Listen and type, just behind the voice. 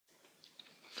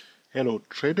Hello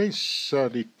traders,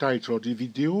 the title of the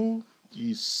video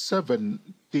is 7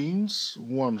 things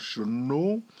one should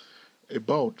know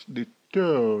about the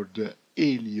third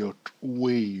Elliott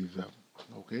wave.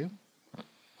 Okay,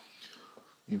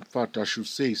 in fact I should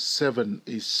say 7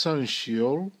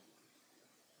 essential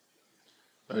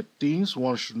things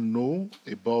one should know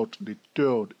about the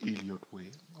third Elliott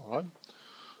wave. Alright,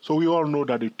 so we all know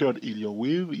that the third Elliott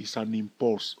wave is an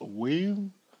impulse wave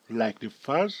like the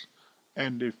first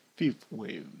and the fifth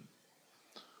wave.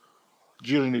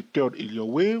 During the third Elliott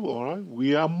wave, alright,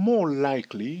 we are more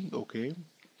likely, okay,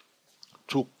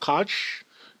 to catch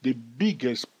the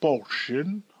biggest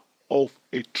portion of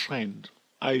a trend,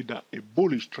 either a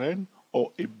bullish trend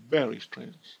or a bearish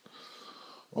trend.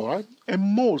 Alright, and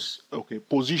most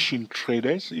position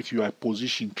traders, if you are a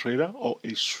position trader or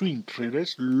a swing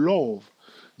traders, love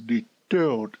the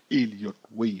third Elliott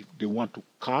wave. They want to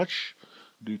catch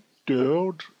the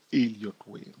third Elliott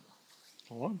wave.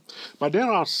 Alright, but there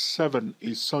are 7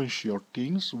 essential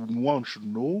things one should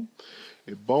know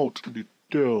about the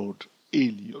third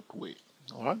Elliott wave.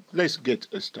 Alright, let's get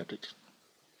started.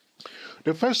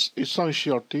 The first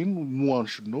essential thing one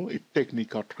should know, a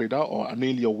technical trader or an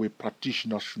Elliott wave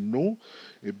practitioner should know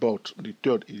about the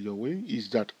third Elliott wave,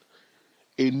 is that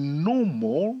a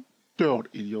normal third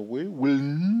Elliott wave will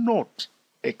not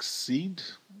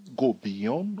go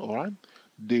beyond, alright,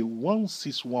 the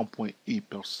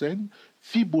 161.8%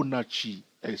 Fibonacci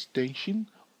extension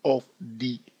of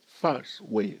the first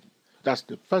wave. That's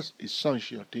the first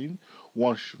essential thing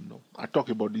one should know. I talked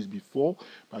about this before,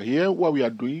 but here what we are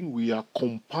doing, we are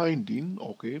compounding,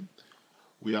 okay,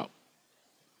 we are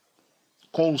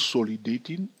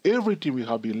consolidating everything we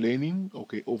have been learning,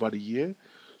 okay, over the year,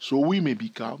 so we may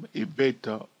become a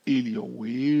better Elliott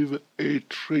wave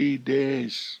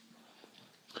traders.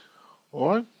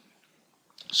 Alright,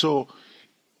 so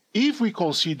if we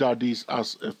consider this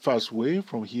as a first wave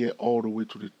from here all the way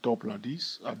to the top like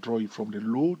this, I draw it from the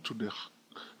low to the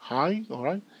high,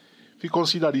 alright. If we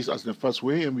consider this as the first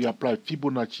wave and we apply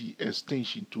Fibonacci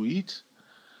extension to it,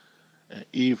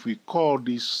 if we call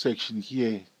this section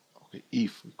here, okay,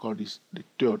 if we call this the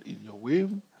third Elliott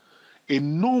wave, a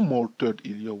normal third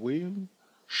Elliott wave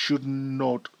should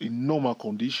not, in normal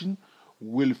condition,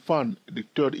 will find the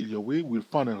third Elliott wave will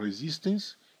find a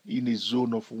resistance in a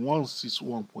zone of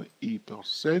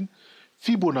 161.8%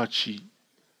 Fibonacci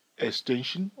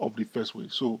extension of the first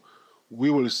wave. So we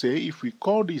will say, if we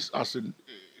call this as a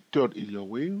third Elliott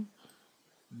wave,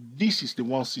 this is the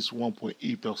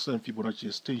 161.8% Fibonacci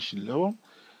extension level,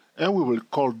 and we will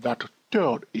call that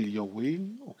third Elliott wave,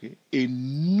 okay, a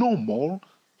normal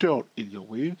third Elliott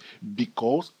wave,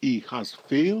 because it has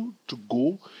failed to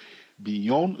go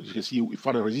beyond. You can see we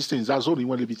found a resistance in that zone, it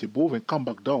went a bit above and come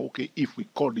back down, okay, if we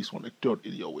call this one a third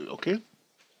Elliott wave, okay.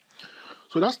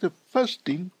 So that's the first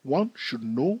thing one should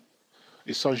know,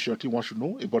 essential thing one should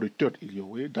know about a third Elliott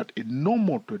wave, that a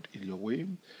normal third Elliott wave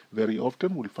very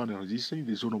often will find a resistance in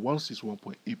the zone of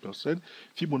 161.8%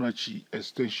 Fibonacci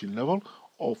extension level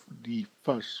of the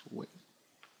first wave.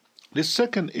 The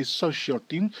second essential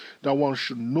thing that one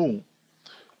should know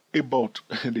about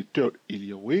the third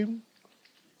Elliott wave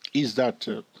is that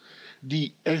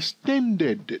the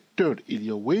extended third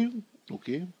Elliott wave,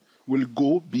 okay, will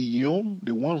go beyond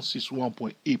the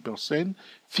 161.8%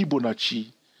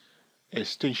 Fibonacci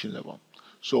extension level.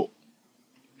 So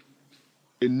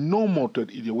a normal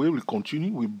third Elliott wave will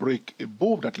continue, will break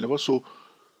above that level. So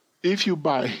if you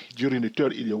buy during the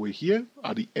third Elliott wave here,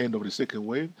 at the end of the second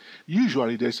wave,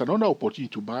 usually there's another opportunity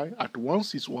to buy at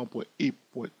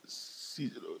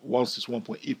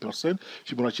 161.8%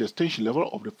 Fibonacci extension level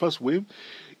of the first wave.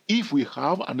 If we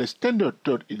have an extended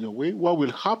third Elliott wave, what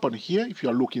will happen here, if you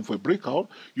are looking for a breakout,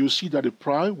 you'll see that the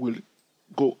price will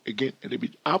go again a little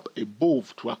bit up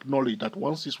above to acknowledge that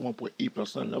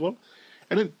 161.8% level,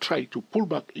 and then try to pull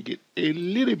back again a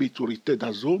little bit to retest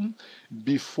that zone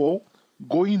before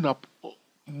going up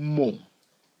more.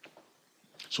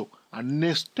 So an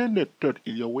extended third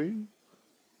Elliott wave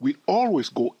will always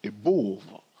go above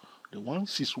the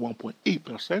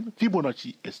 161.8%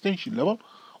 Fibonacci extension level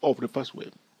of the first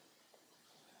wave.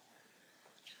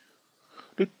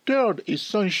 The third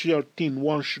essential thing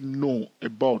one should know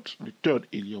about the third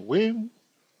Elliott wave,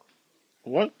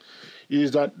 what,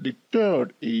 is that the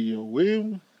third Elliott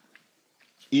wave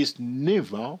is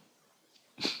never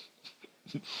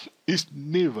it's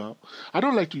never, I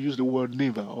don't like to use the word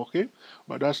never, okay,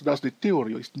 but that's the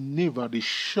theory. It's never the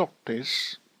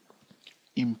shortest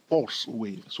impulse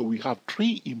wave. So we have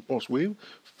 3 impulse waves,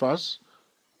 first,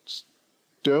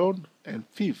 third, and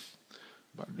fifth.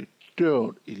 But the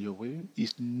third Elliott wave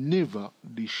is never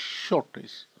the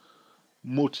shortest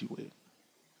multi-wave.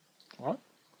 All right?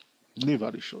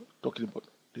 Never the short. Talking about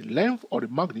the length or the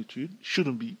magnitude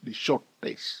shouldn't be the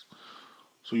shortest.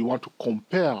 So you want to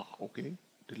compare, okay,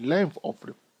 the length of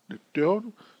the third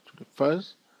to the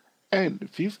first and the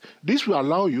fifth. This will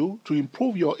allow you to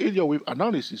improve your Elliott wave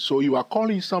analysis. So you are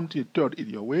calling something third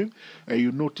Elliott wave, and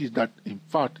you notice that in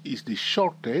fact is the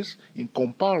shortest in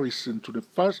comparison to the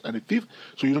first and the fifth.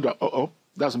 So you know that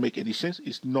doesn't make any sense.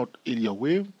 It's not Elliott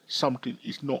wave. Something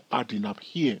is not adding up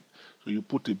here. So you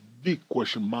put a big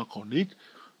question mark on it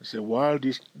and say, well,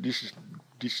 this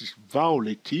is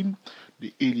violating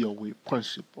the Elliott wave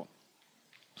principle.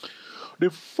 The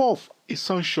fourth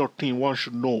essential thing one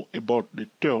should know about the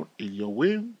third Elliott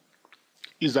wave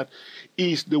is that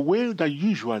it's the wave that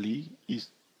usually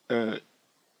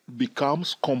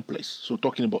becomes complex. So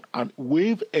talking about a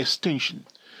wave extension.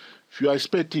 If you are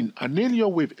expecting an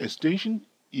Elliott wave extension,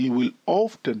 it will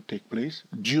often take place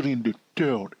during the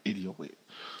third Elliott wave.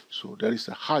 So there is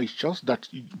a high chance that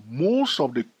most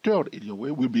of the third Elliott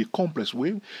wave will be a complex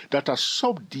wave that are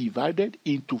subdivided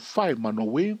into 5 minor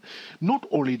waves. Not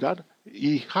only that,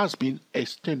 it has been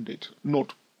extended.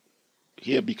 Not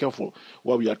here, be careful.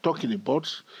 What we are talking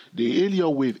about, the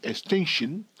Elliott wave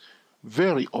extension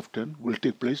very often will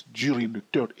take place during the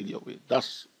third Elliott wave.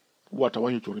 That's what I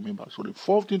want you to remember. So the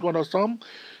fourth thing to understand,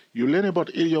 you learn about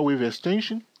Elliott wave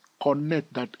extension,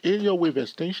 connect that Elliott wave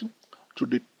extension to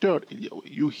the third Elliott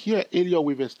wave. You hear Elliott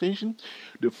wave extension,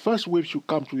 the first wave should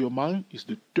come to your mind is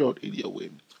the third Elliott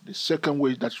wave. The second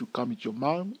wave that should come into your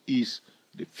mind is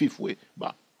the fifth wave.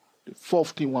 But the fourth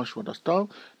thing one should understand,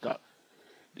 that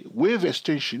the wave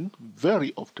extension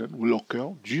very often will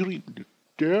occur during the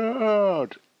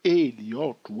third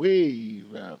Elliott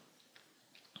wave.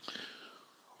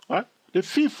 Right? The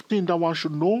fifth thing that one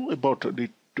should know about the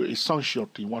essential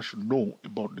thing one should know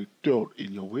about the third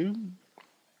Elliott wave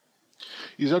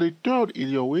is that the third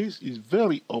Elliott wave is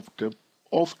very often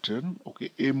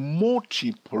okay, a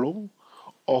multiple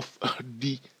of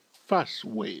the first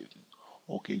wave.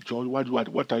 Okay, George,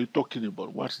 what are you talking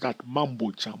about? What's that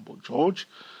mambo jumbo, George?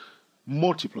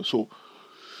 Multiple. So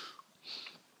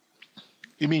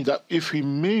it means that if we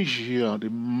measure the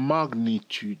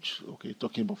magnitude, okay,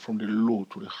 talking about from the low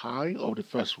to the high of the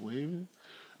first wave,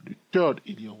 the third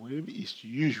Elliott wave is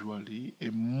usually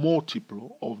a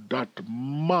multiple of that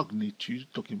magnitude,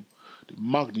 talking the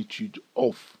magnitude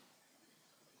of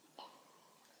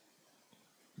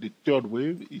the third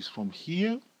wave is from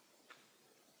here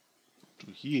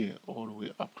to here, all the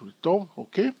way up to the top,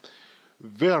 okay?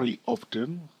 Very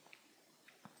often,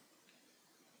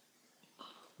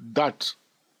 that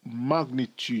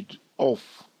magnitude of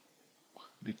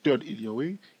the third Elliott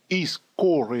wave is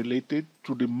correlated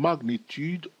to the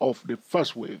magnitude of the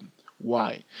first wave.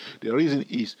 Why? The reason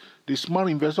is the smart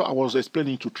investor I was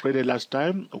explaining to trader last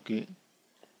time, okay?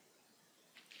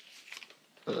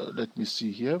 Let me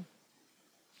see here.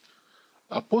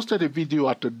 I posted a video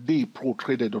at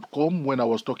dayprotrader.com when I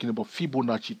was talking about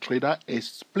Fibonacci trader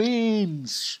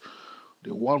explains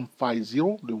the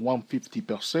 150, the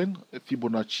 150%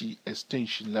 Fibonacci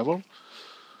extension level.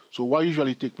 So what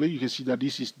usually takes place, you can see that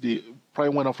this is the price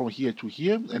went up from here to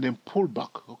here and then pulled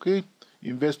back, okay?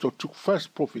 Investor took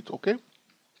first profit, okay?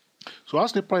 So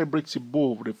as the price breaks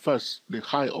above the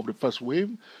high of the first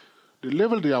wave, the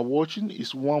level they are watching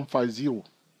is 150.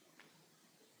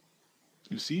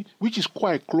 You see, which is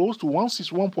quite close to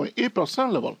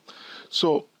 161.8% level.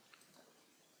 So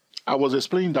I was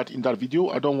explaining that in that video.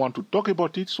 I don't want to talk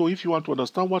about it. So if you want to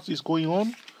understand what is going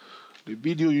on, the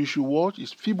video you should watch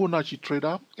is Fibonacci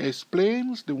Trader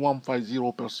explains the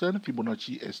 150%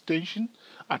 Fibonacci extension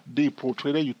at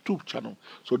DayProTrader YouTube channel.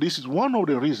 So this is one of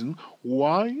the reasons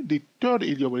why the third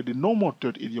Elliott wave, the normal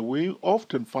third Elliott wave,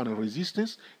 often find a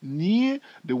resistance near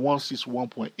the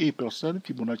 161.8%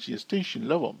 Fibonacci extension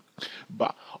level.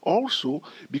 But also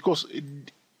because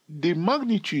the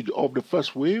magnitude of the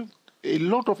first wave, a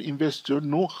lot of investors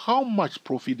know how much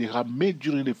profit they have made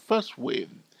during the first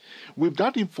wave. With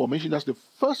that information, that's the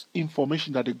first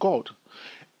information that they got.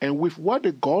 And with what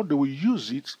they got, they will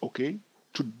use it, okay,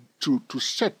 to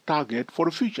set target for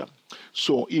the future.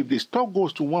 So if the stock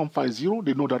goes to 150,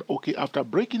 they know that, okay, after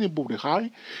breaking above the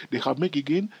high, they have made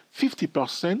again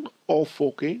 50% of,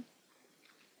 okay,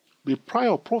 the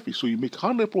prior profit. So you make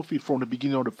 100 profit from the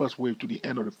beginning of the first wave to the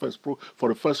end of the for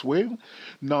the first wave.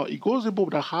 Now it goes above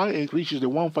the high and reaches the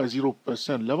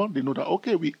 150% level. They know that,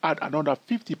 okay, we add another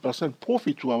 50%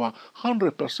 profit to our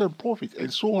 100% profit,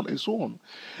 and so on and so on.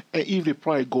 And if the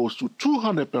price goes to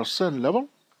 200% level,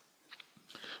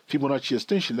 Fibonacci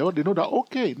extension level, they know that,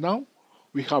 okay, now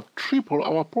we have tripled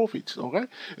our profits. Okay,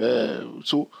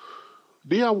 so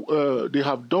they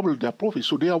have doubled their profit.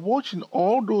 So they are watching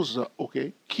all those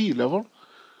key level,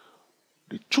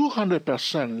 the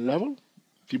 200% level,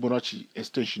 Fibonacci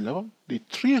extension level, the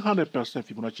 300%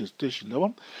 Fibonacci extension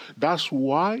level. That's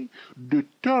why the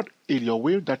third Elliott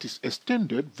wave that is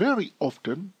extended very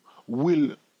often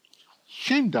will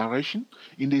change direction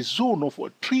in the zone of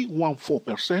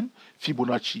 314%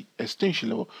 Fibonacci extension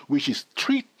level, which is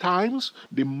 3 times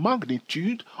the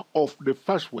magnitude of the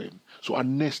first wave. So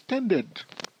an extended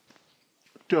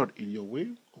third Elliott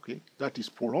wave, that is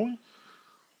prolonged.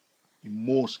 In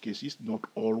most cases, not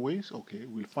always,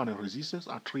 we'll find a resistance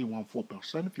at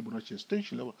 314% Fibonacci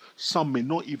extension level. Some may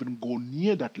not even go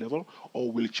near that level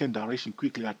or will change direction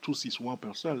quickly at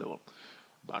 261% level.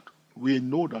 But we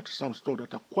know that some stocks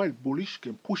that are quite bullish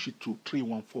can push it to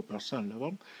 314%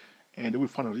 level, and they will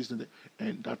find a resistance.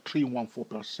 And that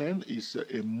 314% is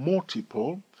a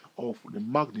multiple of the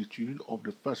magnitude of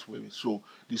the first wave. So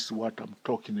this is what I'm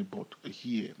talking about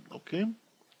here, okay?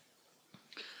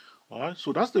 Alright,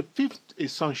 so that's the fifth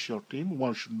essential thing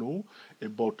one should know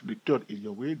about the third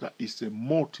Elliott wave, that is a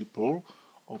multiple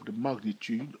of the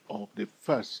magnitude of the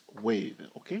first wave,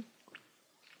 okay?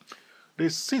 The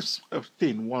sixth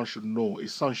thing one should know,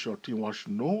 essential thing one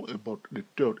should know about the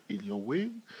third Elliott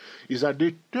wave, is that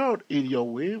the third Elliott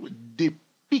wave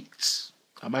depicts,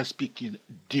 am I speaking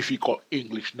difficult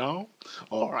English now?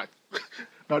 Alright.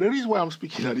 Now the reason why I'm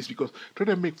speaking like this because trying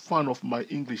to make fun of my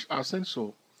English accent,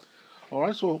 so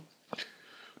alright, so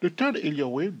the third Elliott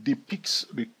wave depicts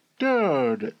the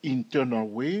third internal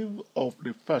wave of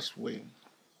the first wave.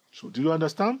 So do you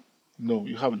understand? No,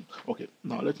 you haven't. Okay,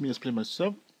 now let me explain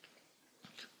myself.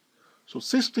 So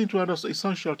sixth thing to understand,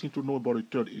 essential thing to know about the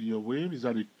third Elliott wave is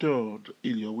that the third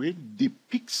Elliott wave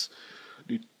depicts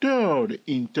the third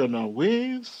internal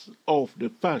waves of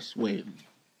the first wave.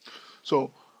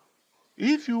 So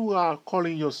if you are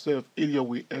calling yourself Elliott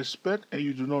wave expert and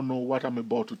you do not know what I'm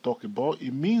about to talk about,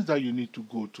 it means that you need to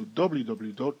go to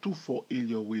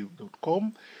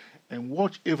www.24elliottwave.com and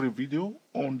watch every video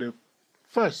on the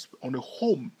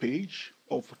home page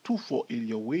of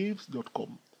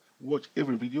 24elliottwaves.com. Watch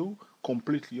every video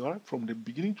completely, all right, from the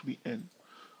beginning to the end.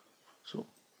 So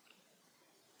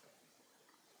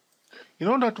in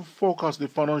order to forecast the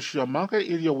financial market,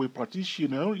 Elliott wave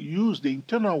practitioners use the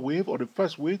internal wave or the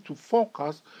first wave to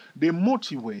forecast the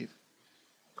multi-wave.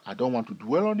 I don't want to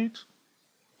dwell on it.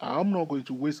 I'm not going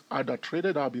to waste other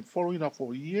traders that have been following up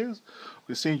for years.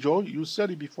 Okay, St. George, you said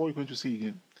it before, you're going to say it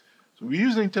again. So we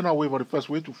use the internal wave or the first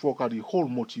wave to forecast the whole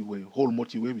multi-wave. Whole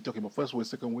multi-wave, we're talking about first wave,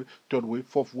 second wave, third wave,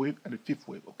 fourth wave, and the fifth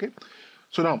wave, okay?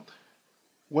 So now,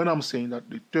 when I'm saying that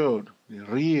the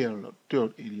real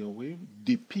third Elliott wave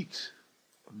depicts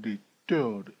the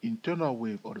third internal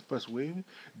wave or the first wave,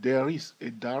 there is a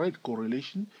direct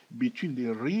correlation between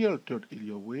the real third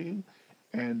Elliott wave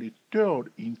and the third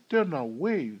internal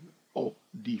wave of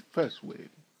the first wave.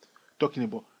 Talking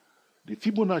about the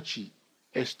Fibonacci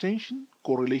extension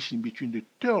correlation between the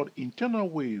third internal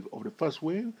wave of the first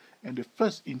wave and the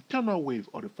first internal wave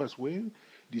of the first wave,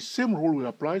 the same rule will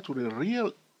apply to the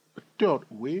real third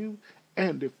wave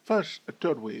and the first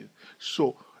third wave.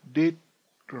 So the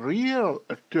real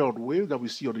third wave that we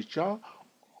see on the chart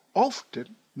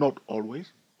often, not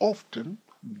always, often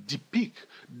depict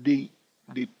the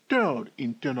third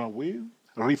internal wave,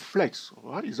 reflects,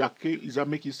 right? Is that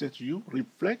making sense to you?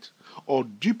 Reflect or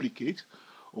duplicate,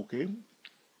 okay,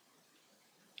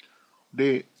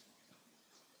 the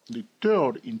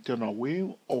third internal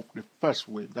wave of the first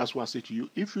wave. That's what I say to you.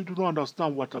 If you do not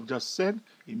understand what I've just said,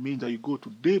 it means that you go to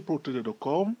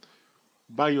dayprotrader.com,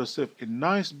 buy yourself a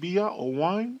nice beer or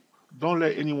wine, don't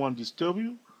let anyone disturb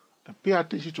you, and pay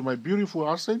attention to my beautiful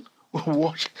accent.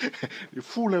 Watch the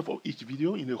full length of each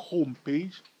video in the home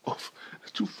page of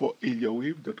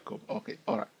 24elliottwave.com. Okay,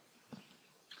 alright.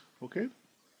 Okay.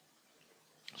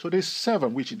 So there's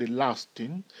 7, which is the last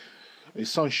thing,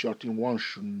 essential thing one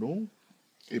should know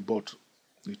about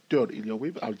the third Elliott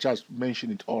wave. I've just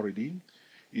mentioned it already,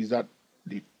 is that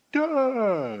the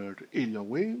third Elliott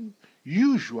wave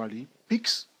usually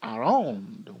peaks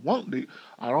around the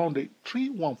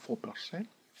 314%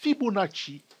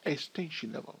 Fibonacci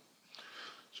extension level.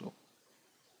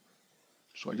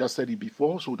 So I just said it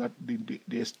before, so that the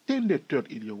extended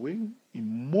third Elliott wave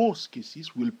in most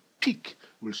cases will peak,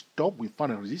 will stop with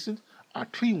final resistance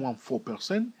at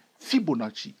 314%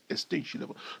 Fibonacci extension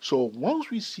level. So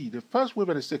once we see the first wave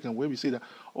and the second wave, we say that,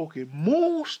 okay,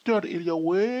 most third Elliott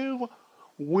wave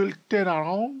will turn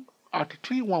around at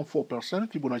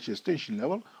 314% Fibonacci extension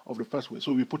level of the first wave.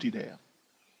 So we put it there.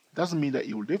 Doesn't mean that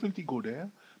it will definitely go there,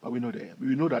 but we know there.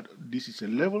 We know that this is a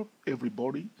level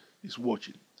everybody is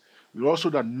watching. We also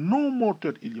that no more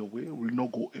third Elliott wave will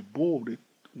not go above the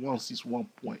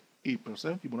 161.8%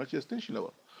 Fibonacci extension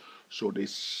level. So the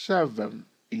 7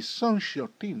 essential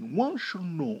thing one should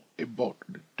know about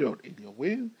the third Elliott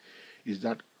wave is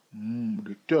that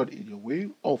the third Elliott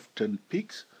wave often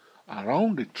peaks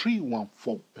around the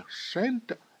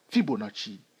 314%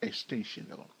 Fibonacci extension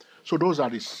level. So those are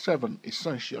the 7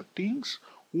 essential things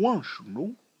one should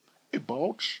know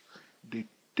about the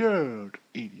third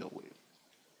Elliott wave.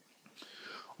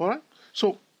 Alright,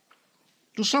 so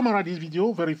to summarize this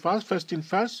video very fast, first thing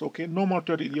first, okay, normal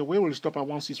third Elliott wave will stop at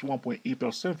 161.8%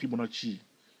 Fibonacci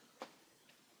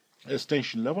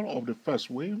extension level of the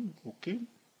first wave, okay.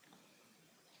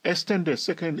 Extended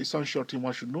second essential thing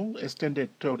one should know, extended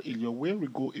third Elliott wave will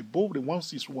go above the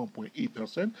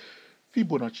 161.8%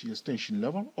 Fibonacci extension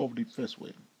level of the first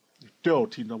wave. The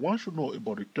third thing that one should know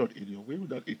about the third Elliott wave is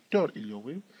that a third Elliott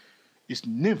wave is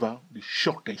never the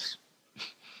shortest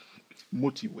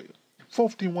motive wave.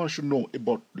 Fourth thing one should know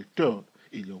about the third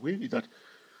Elliott wave is that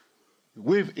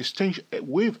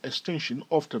wave extension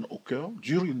often occur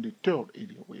during the third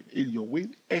Elliott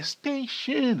wave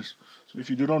extensions. So if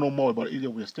you do not know more about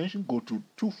Elliott wave extension, go to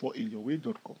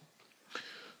 24elliottwave.com.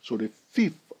 So the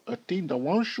fifth thing that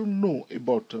one should know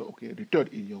about the third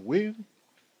Elliott wave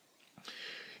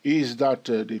is that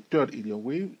the third Elliott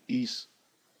wave is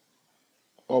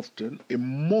often a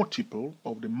multiple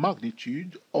of the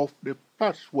magnitude of the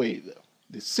first wave.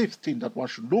 The sixth thing that one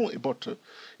should know about,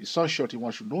 essential thing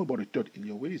one should know about the third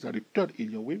Elliott wave is that the third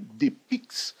Elliott wave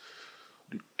depicts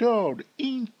the third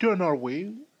internal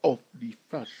wave of the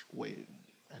first wave.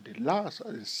 And the last,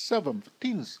 the seventh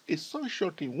things, essential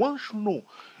thing one should know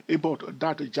about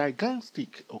that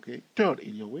gigantic, third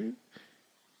Elliott wave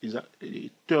is that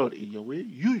the third Elliott wave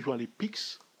usually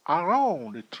peaks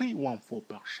around the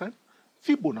 314%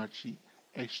 Fibonacci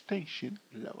extension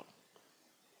level.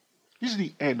 This is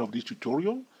the end of this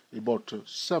tutorial about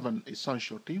 7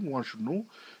 essential things one should know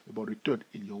about the third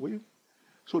Elliott wave.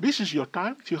 So this is your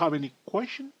time. If you have any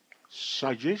question,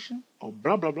 suggestion, or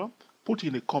blah blah blah, put it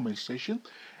in the comment section.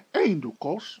 And of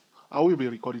course, I will be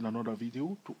recording another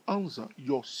video to answer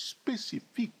your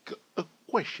specific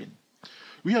question.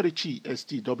 We are the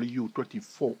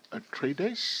GSTW24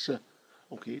 traders,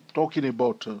 talking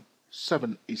about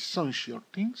 7 essential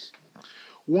things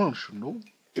one should know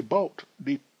about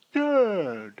the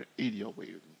third Elliott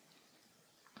wave.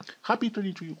 Happy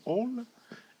trading to you all,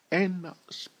 and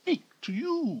speak to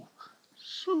you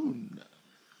soon.